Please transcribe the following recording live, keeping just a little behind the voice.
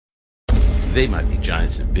They Might Be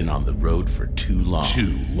Giants have been on the road for too long.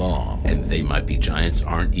 Too long. And They Might Be Giants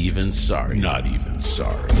aren't even sorry. Not even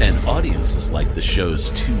sorry. And audiences like the shows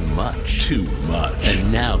too much. Too much.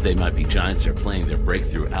 And now They Might Be Giants are playing their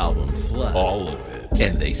breakthrough album, Flood. All of it.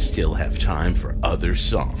 And they still have time for other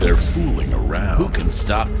songs. They're fooling around. Who can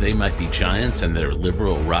stop They Might Be Giants and their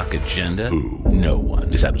liberal rock agenda? Who? No one.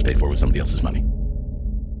 This ad was paid for with somebody else's money.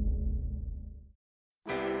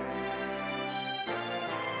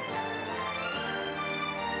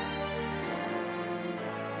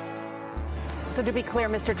 So to be clear,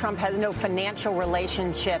 Mr. Trump has no financial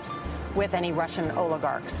relationships with any Russian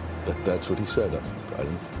oligarchs. That's what he said.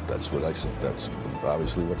 That's what I said. That's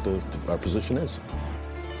obviously what our position is.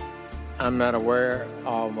 I'm not aware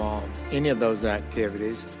of any of those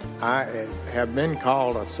activities. I have been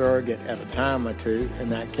called a surrogate at a time or two in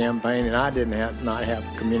that campaign, and I not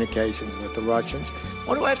have communications with the Russians.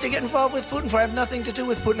 What do I have to get involved with Putin for? I have nothing to do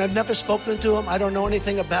with Putin. I've never spoken to him. I don't know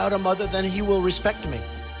anything about him other than he will respect me.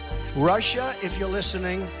 Russia, if you're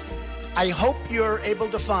listening, I hope you're able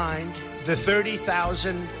to find the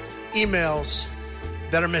 30,000 emails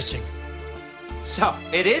that are missing. So,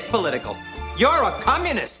 it is political. You're a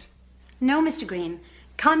communist. No, Mr. Green.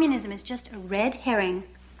 Communism is just a red herring.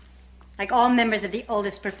 Like all members of the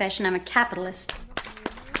oldest profession, I'm a capitalist.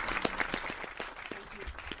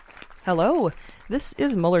 Hello, this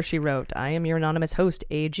is Mueller, She Wrote. I am your anonymous host,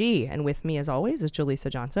 AG, and with me, as always, is Jaleesa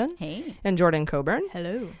Johnson. Hey. And Jordan Coburn.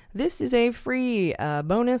 Hello. This is a free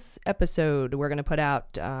bonus episode we're going to put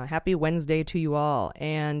out. Happy Wednesday to you all.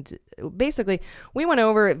 And basically, we went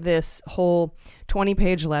over this whole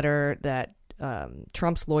 20-page letter that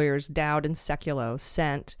Trump's lawyers, Dowd and Sekulow,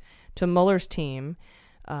 sent to Mueller's team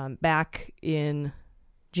back in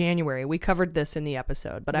January. We covered this in the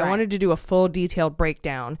episode, but right. I wanted to do a full detailed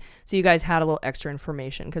breakdown so you guys had a little extra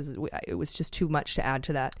information because it was just too much to add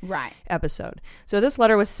to that episode. So this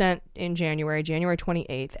letter was sent in January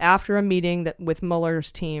 28th, after a meeting with Mueller's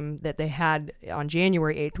team that they had on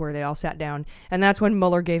January 8th where they all sat down, and that's when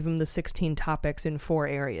Mueller gave them the 16 topics in 4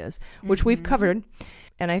 areas, which we've covered.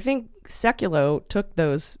 And I think Sekulow took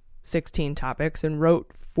those 16 topics and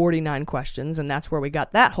wrote 49 questions, and that's where we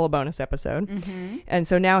got that whole bonus episode. And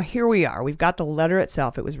so now here we are. We've got the letter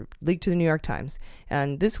itself. It was leaked to the New York Times.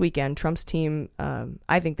 And this weekend, Trump's team,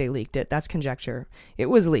 I think they leaked it. That's conjecture. It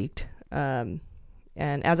was leaked. And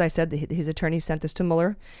as I said, his attorney sent this to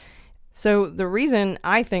Mueller. So the reason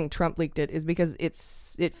I think Trump leaked it is because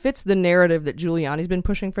it fits the narrative that Giuliani's been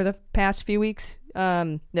pushing for the past few weeks,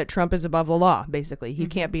 that Trump is above the law, basically. He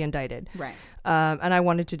can't be indicted. Right. And I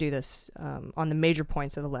wanted to do this on the major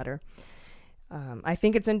points of the letter. I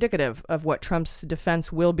think it's indicative of what Trump's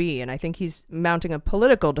defense will be, and I think he's mounting a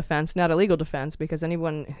political defense, not a legal defense, because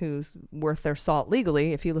anyone who's worth their salt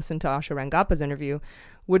legally, if you listen to Asha Rangappa's interview,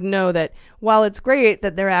 would know that while it's great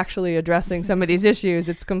that they're actually addressing some of these issues,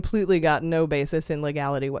 it's completely got no basis in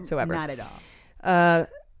legality whatsoever. Not at all.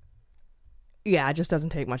 Yeah, it just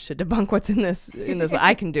doesn't take much to debunk what's in this.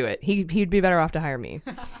 I can do it. He'd be better off to hire me.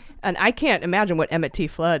 And I can't imagine what Emmett T.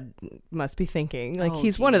 Flood must be thinking. Like,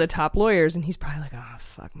 he's one of the top lawyers, and he's probably like, oh,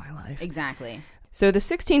 fuck my life. Exactly. So the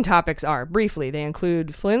 16 topics are, briefly, they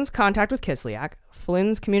include Flynn's contact with Kislyak,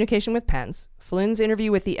 Flynn's communication with Pence, Flynn's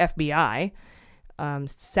interview with the FBI,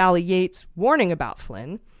 Sally Yates' warning about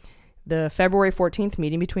Flynn, the February 14th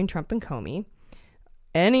meeting between Trump and Comey,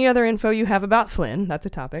 any other info you have about Flynn, that's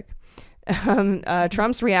a topic,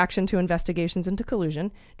 Trump's reaction to investigations into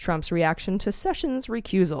collusion, Trump's reaction to Sessions'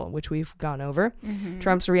 recusal, which we've gone over,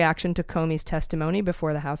 Trump's reaction to Comey's testimony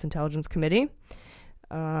before the House Intelligence Committee,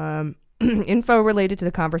 info related to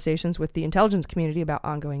the conversations with the intelligence community about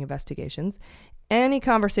ongoing investigations, any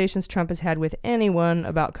conversations Trump has had with anyone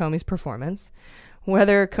about Comey's performance,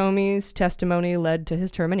 whether Comey's testimony led to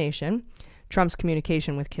his termination, Trump's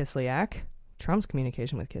communication with Kislyak.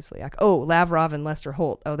 Oh, Lavrov and Lester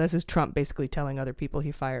Holt. Oh, this is Trump basically telling other people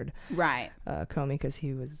he fired Comey because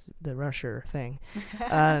he was the Russia thing.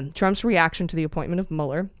 Trump's reaction to the appointment of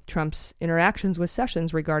Mueller, Trump's interactions with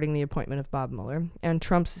Sessions regarding the appointment of Bob Mueller, and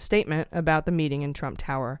Trump's statement about the meeting in Trump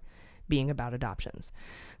Tower being about adoptions.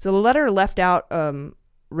 So the letter left out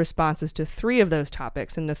responses to 3 of those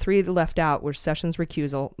topics, and the 3 that left out were Sessions'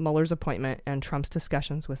 recusal, Mueller's appointment, and Trump's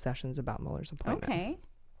discussions with Sessions about Mueller's appointment. Okay.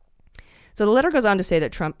 So the letter goes on to say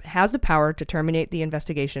that Trump has the power to terminate the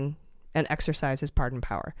investigation and exercise his pardon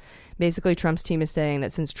power. Basically, Trump's team is saying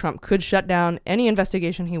that since Trump could shut down any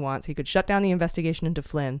investigation he wants, he could shut down the investigation into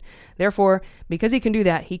Flynn. Therefore, because he can do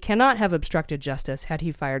that, he cannot have obstructed justice had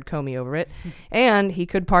he fired Comey over it, and he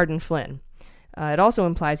could pardon Flynn. It also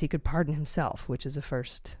implies he could pardon himself, which is a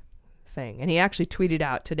first thing. And he actually tweeted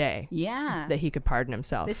out today that he could pardon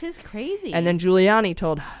himself. This is crazy. And then Giuliani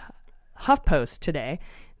told HuffPost today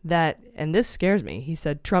that, and this scares me, he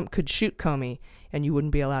said Trump could shoot Comey and you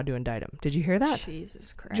wouldn't be allowed to indict him. Did you hear that?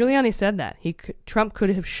 Jesus Christ. Giuliani said that. Trump could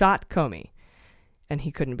have shot Comey and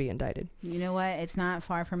he couldn't be indicted. You know what? It's not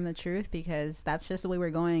far from the truth because that's just the way we're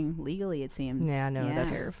going legally, it seems. Yeah, no,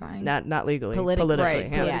 that's terrifying. Not legally. Politically. Right,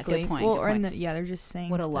 yeah. Yeah, good point. Well, good point. they're just saying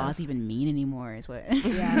what do stuff. laws even mean anymore is what.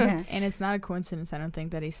 Yeah, and it's not a coincidence, I don't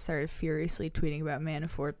think, that he started furiously tweeting about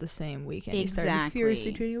Manafort the same weekend. Exactly. He started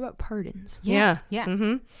furiously tweeting about pardons. Yeah.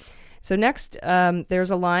 Yeah. So next, there's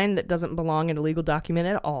a line that doesn't belong in a legal document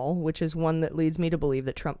at all, which is one that leads me to believe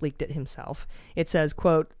that Trump leaked it himself. It says,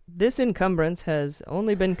 quote, "This encumbrance has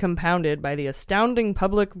only been compounded by the astounding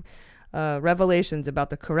public revelations about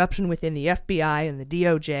the corruption within the FBI and the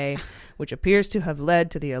DOJ, which appears to have led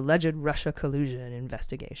to the alleged Russia collusion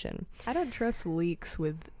investigation." I don't trust leaks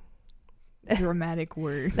with dramatic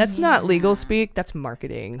words. That's not legal speak. That's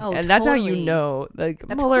marketing. Oh, and that's how you totally. know. Like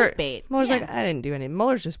That's Mueller, clickbait. Mueller's Yeah. like, I didn't do anything.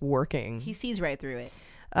 Mueller's just working. He sees right through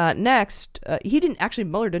it. Next,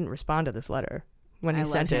 Mueller didn't respond to this letter when he I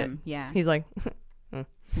sent love it. him. Yeah. He's like,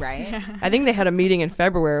 Right? I think they had a meeting in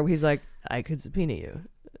February where he's like, I could subpoena you.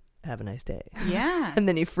 Have a nice day. Yeah. And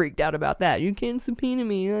then he freaked out about that. You can't subpoena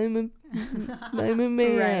me. I'm a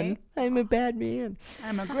man. Right. I'm a bad man.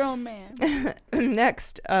 I'm a grown man.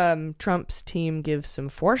 Next, Trump's team gives some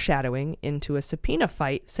foreshadowing into a subpoena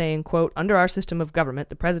fight, saying, quote, "Under our system of government,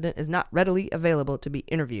 the president is not readily available to be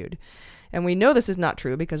interviewed." And we know this is not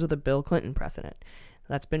true because of the Bill Clinton precedent.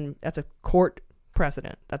 That's a court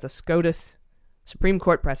precedent. That's a SCOTUS Supreme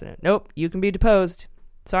Court precedent. Nope, you can be deposed.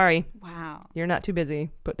 Sorry. Wow. You're not too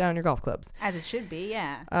busy. Put down your golf clubs. As it should be,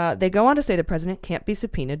 yeah. They go on to say the president can't be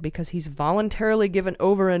subpoenaed because he's voluntarily given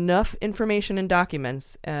over enough information and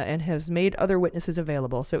documents and has made other witnesses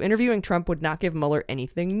available. So interviewing Trump would not give Mueller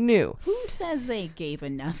anything new. Who says they gave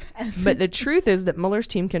enough? But the truth is that Mueller's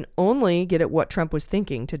team can only get at what Trump was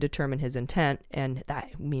thinking to determine his intent, and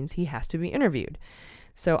that means he has to be interviewed.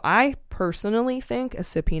 So I personally think a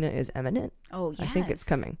subpoena is imminent. Oh, yes. I think it's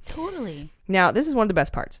coming. Totally. Now, this is one of the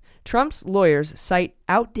best parts. Trump's lawyers cite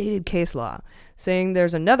outdated case law, saying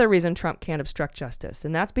there's another reason Trump can't obstruct justice,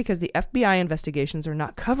 and that's because the FBI investigations are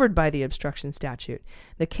not covered by the obstruction statute.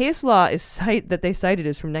 The case law that they cited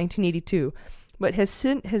is from 1982, but has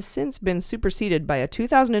since been superseded by a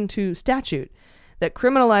 2002 statute that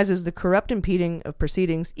criminalizes the corrupt impeding of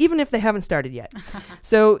proceedings, even if they haven't started yet.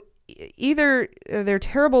 So either they're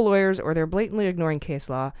terrible lawyers or they're blatantly ignoring case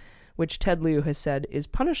law, which Ted Lieu has said is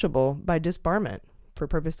punishable by disbarment for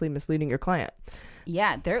purposely misleading your client.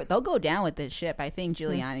 Yeah, they'll go down with this ship. I think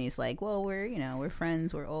Giuliani's like, well, we're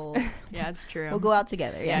friends, we're old. Yeah, it's true. We'll go out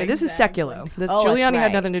together. Yeah, But this is secular. right. Giuliani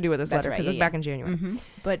had nothing to do with this That's letter right, because it's back in January. Mm-hmm.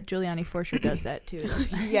 But Giuliani for sure does that too.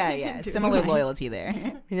 Yeah. Similar loyalty there.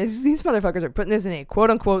 These motherfuckers are putting this in a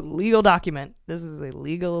quote-unquote legal document. This is a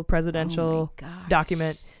legal presidential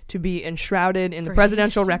document to be enshrouded in the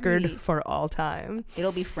presidential record for all time.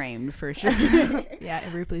 It'll be framed for sure. Yeah,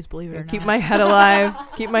 Ripley's Believe It or Not. Keep my head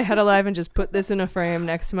alive and just put this in a frame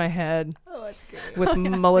next to my head with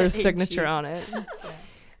Mueller's signature on it.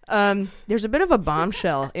 There's a bit of a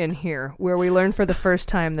bombshell in here where we learn for the first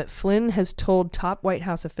time that Flynn has told top White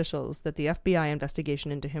House officials that the FBI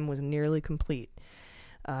investigation into him was nearly complete.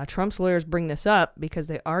 Trump's lawyers bring this up because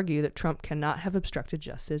they argue that Trump cannot have obstructed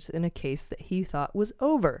justice in a case that he thought was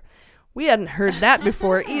over. We hadn't heard that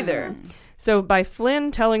before either. So by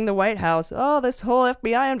Flynn telling the White House, oh, this whole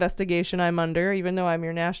FBI investigation I'm under, even though I'm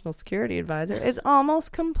your national security advisor, is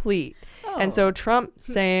almost complete. Oh. And so Trump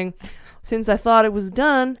saying, since I thought it was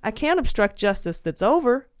done, I can't obstruct justice that's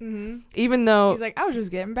over. Mm-hmm. Even though he's like, I was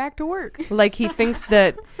just getting back to work. Like he thinks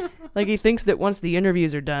that once the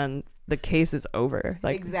interviews are done, the case is over.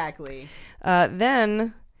 Like exactly.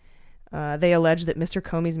 Then they allege that Mr.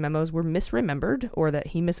 Comey's memos were misremembered or that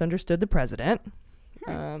he misunderstood the president.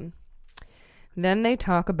 Then they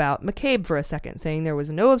talk about McCabe for a second, saying there was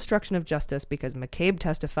no obstruction of justice because McCabe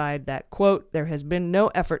testified that, quote, there has been no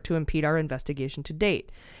effort to impede our investigation to date.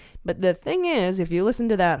 But the thing is, if you listen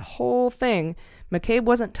to that whole thing, McCabe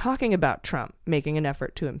wasn't talking about Trump making an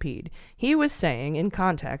effort to impede. He was saying, in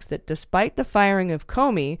context, that despite the firing of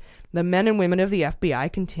Comey, the men and women of the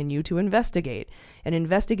FBI continue to investigate. An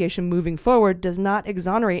investigation moving forward does not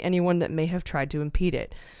exonerate anyone that may have tried to impede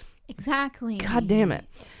it. Exactly. God damn it.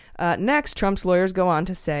 Next, Trump's lawyers go on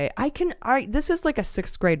to say, this is like a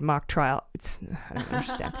 6th grade mock trial. I don't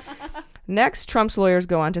understand. Next, Trump's lawyers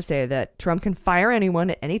go on to say that Trump can fire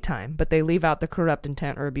anyone at any time, but they leave out the corrupt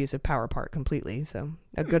intent or abuse of power part completely. So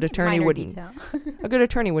a good attorney wouldn't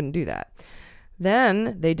do that.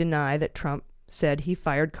 Then they deny that Trump said he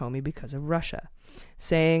fired Comey because of Russia,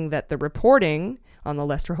 saying that the reporting on the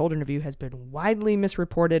Lester Holt interview has been widely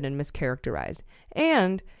misreported and mischaracterized.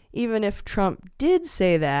 And even if Trump did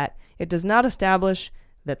say that, it does not establish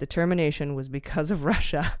that the termination was because of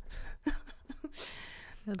Russia.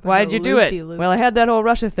 Why did you do it? Well, I had that whole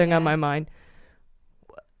Russia thing on my mind.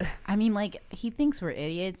 I mean, like, he thinks we're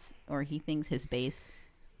idiots, or he thinks his base.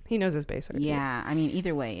 He knows his base. Yeah, I mean,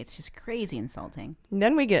 either way, it's just crazy insulting. And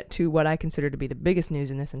then we get to what I consider to be the biggest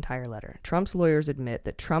news in this entire letter. Trump's lawyers admit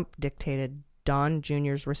that Trump dictated Don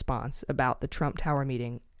Jr.'s response about the Trump Tower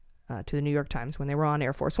meeting to the New York Times when they were on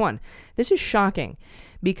Air Force One. This is shocking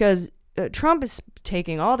because Trump is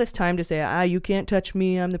taking all this time to say, you can't touch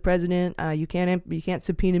me, I'm the president. You can't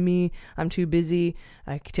subpoena me, I'm too busy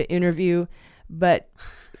to interview. But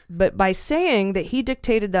by saying that he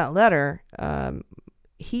dictated that letter,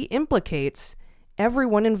 he implicates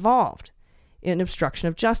everyone involved in obstruction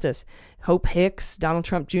of justice. Hope Hicks, Donald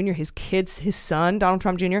Trump Jr., his kids, his son, Donald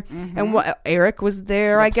Trump Jr., and Eric was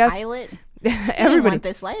there, the I guess. Pilot. Everybody. Want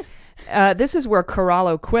this life. This is where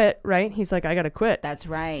Corallo quit, right? He's like, I got to quit. That's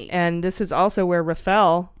right. And this is also where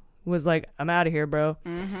Rafael was like, I'm out of here, bro.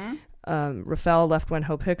 Rafael left when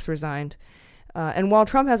Hope Hicks resigned. And while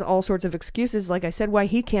Trump has all sorts of excuses, like I said, why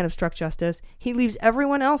he can't obstruct justice, he leaves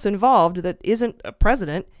everyone else involved that isn't a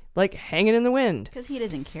president, like, hanging in the wind. Because he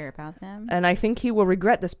doesn't care about them. And I think he will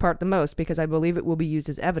regret this part the most, because I believe it will be used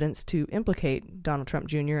as evidence to implicate Donald Trump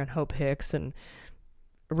Jr. and Hope Hicks and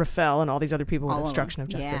Rafael and all these other people with obstruction of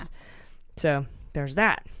justice. Yeah. So there's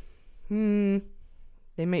that. They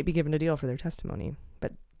might be given a deal for their testimony,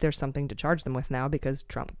 but there's something to charge them with now because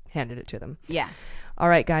Trump handed it to them. Yeah. All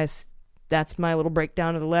right, guys. That's my little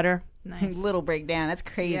breakdown of the letter. Nice. Little breakdown. That's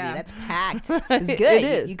crazy. Yeah. That's packed. It's good. It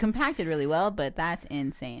is. You compacted really well, but that's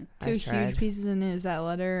insane. Two huge pieces in it is that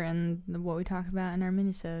letter and what we talked about in our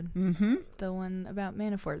minisode. The one about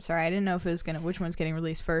Manafort. Sorry, I didn't know if it was which one's getting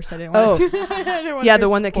released first. I didn't want to. Yeah, the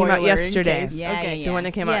one that came out yesterday. Okay, the one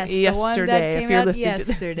that came out yesterday. The one that came out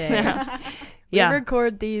yesterday. We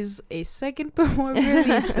record these a second before we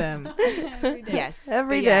release them.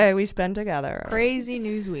 Every day we spend together. Crazy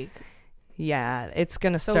news week. Yeah, it's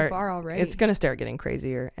gonna start. So far already, it's gonna start getting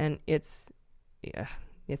crazier, and it's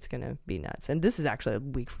gonna be nuts. And this is actually a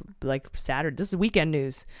week, like Saturday. This is weekend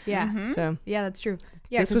news. Yeah. So yeah, that's true.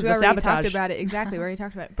 Yeah, this was we the already sabotage. talked about it. Exactly, we already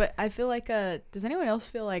talked about it. But I feel like, does anyone else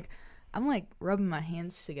feel like I'm like rubbing my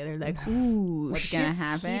hands together, like, ooh, what's gonna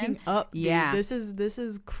happen? Heating up, dude. Yeah, this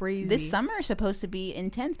is crazy. This summer is supposed to be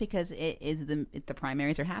intense because it is the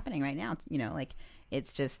primaries are happening right now. You know, like.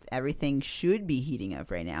 It's just everything should be heating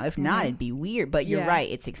up right now. If not, it'd be weird. But you're right.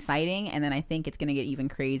 It's exciting. And then I think it's going to get even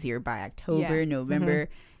crazier by October, November.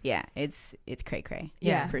 Yeah, it's cray-cray.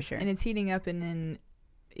 Yeah, for sure. And it's heating up in an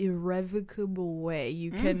irrevocable way. You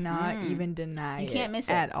cannot even deny it. You can't miss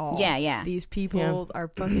it at all. Yeah. These people are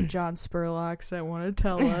fucking John Spurlocks that want to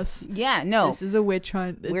tell us. No. This is a witch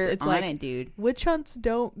hunt. It's on like, it, dude. Witch hunts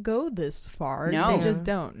don't go this far. No. They just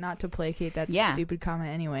don't. Not to placate that stupid comment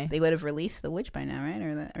anyway. They would have released the witch by now, right?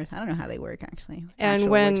 Or I don't know how they work, actually. And actual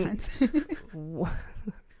when... witch hunts.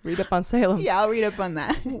 Read up on Salem. Yeah, I'll read up on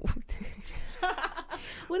that.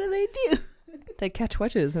 What do they do? They catch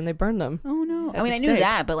witches and they burn them. Oh no! I mean, I knew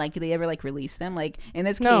that, but like, do they ever like release them? Like in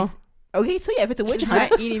this case, okay, so yeah, if it's a witch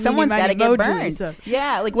hunt, someone's got to get burned. So.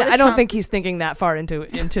 Yeah, like I don't think he's thinking that far into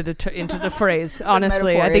the phrase.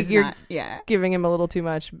 Honestly, I think you're giving him a little too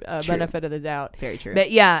much benefit of the doubt. Very true. But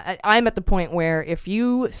yeah, I'm at the point where if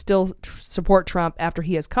you still support Trump after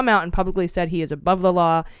he has come out and publicly said he is above the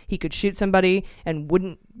law, he could shoot somebody and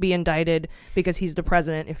wouldn't be indicted because he's the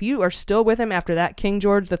president. If you are still with him after that King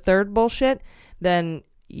George III bullshit, then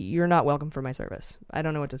you're not welcome for my service. I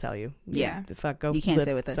don't know what to tell you. Yeah. Fuck, go you can't live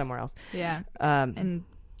stay with us somewhere else. Yeah. And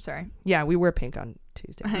sorry. Yeah, we wear pink on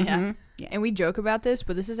Tuesday. Yeah. And we joke about this,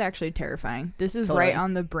 but this is actually terrifying. This is right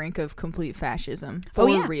on the brink of complete fascism. For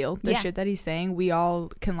real. The shit that he's saying, we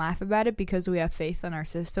all can laugh about it because we have faith in our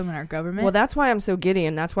system and our government. Well, that's why I'm so giddy,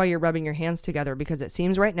 and that's why you're rubbing your hands together, because it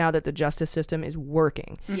seems right now that the justice system is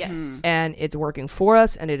working. Yes. And it's working for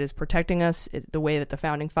us, and it is protecting us the way that the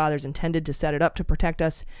founding fathers intended to set it up to protect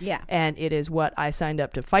us. Yeah. And it is what I signed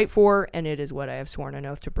up to fight for, and it is what I have sworn an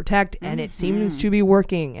oath to protect, and it seems to be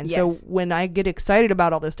working. And so when I get excited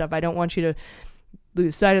about all this stuff, I don't want you to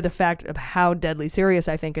lose sight of the fact of how deadly serious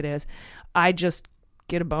I think it is. I just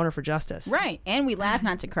get a boner for justice. Right. And we laugh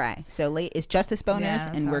not to cry. So it's justice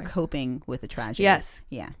boners, and we're coping with the tragedy. Yes.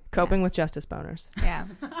 Yeah. Coping with justice boners. Yeah.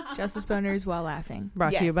 Justice boners while laughing.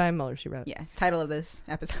 Brought to you by Mueller, She Wrote. Yeah. Title of this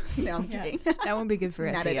episode. No, I'm kidding. That won't be good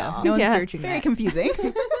for Not SEO. at all. No one's searching Very that. confusing.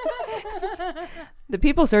 The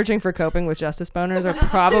people searching for coping with justice boners are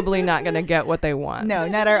probably not going to get what they want. No,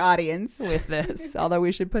 not our audience. With this. Although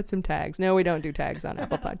we should put some tags. No, we don't do tags on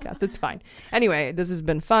Apple Podcasts. It's fine. Anyway, this has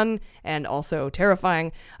been fun and also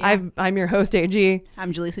terrifying. Yeah. I'm your host, AG.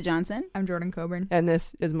 I'm Jaleesa Johnson. I'm Jordan Coburn. And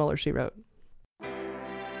this is Mueller, She Wrote.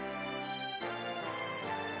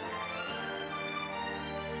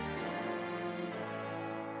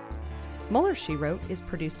 Mueller, She Wrote is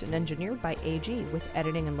produced and engineered by AG with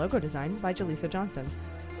editing and logo design by Jaleesa Johnson.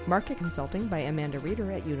 Market consulting by Amanda Reeder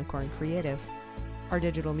at Unicorn Creative. Our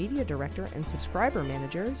digital media director and subscriber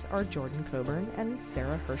managers are Jordan Coburn and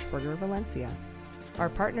Sarah Hirschberger Valencia. Our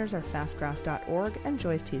partners are fastgrass.org and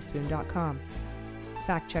joysteaspoon.com.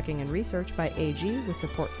 Fact-checking and research by AG with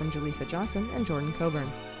support from Jaleesa Johnson and Jordan Coburn.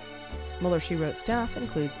 Mueller, She Wrote staff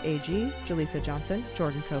includes AG, Jaleesa Johnson,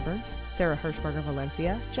 Jordan Coburn, Sarah Hirschberger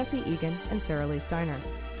Valencia, Jesse Egan, and Sarah Lee Steiner.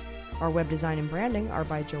 Our web design and branding are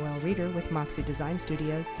by Joelle Reeder with Moxie Design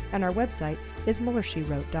Studios, and our website is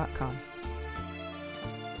MuellerSheWrote.com.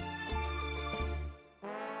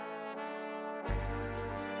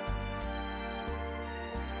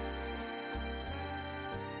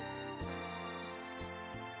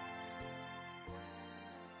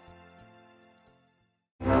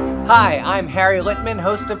 Hi, I'm Harry Littman,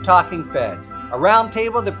 host of Talking Feds, a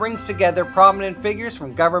roundtable that brings together prominent figures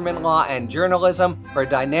from government law and journalism for a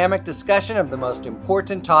dynamic discussion of the most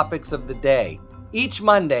important topics of the day. Each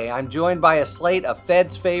Monday, I'm joined by a slate of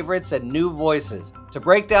Feds favorites and new voices to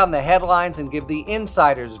break down the headlines and give the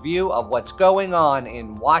insider's view of what's going on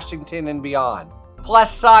in Washington and beyond.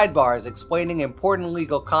 Plus sidebars explaining important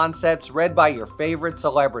legal concepts read by your favorite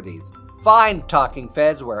celebrities. Find Talking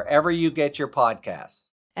Feds wherever you get your podcasts.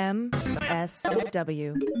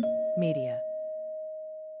 MSW Media.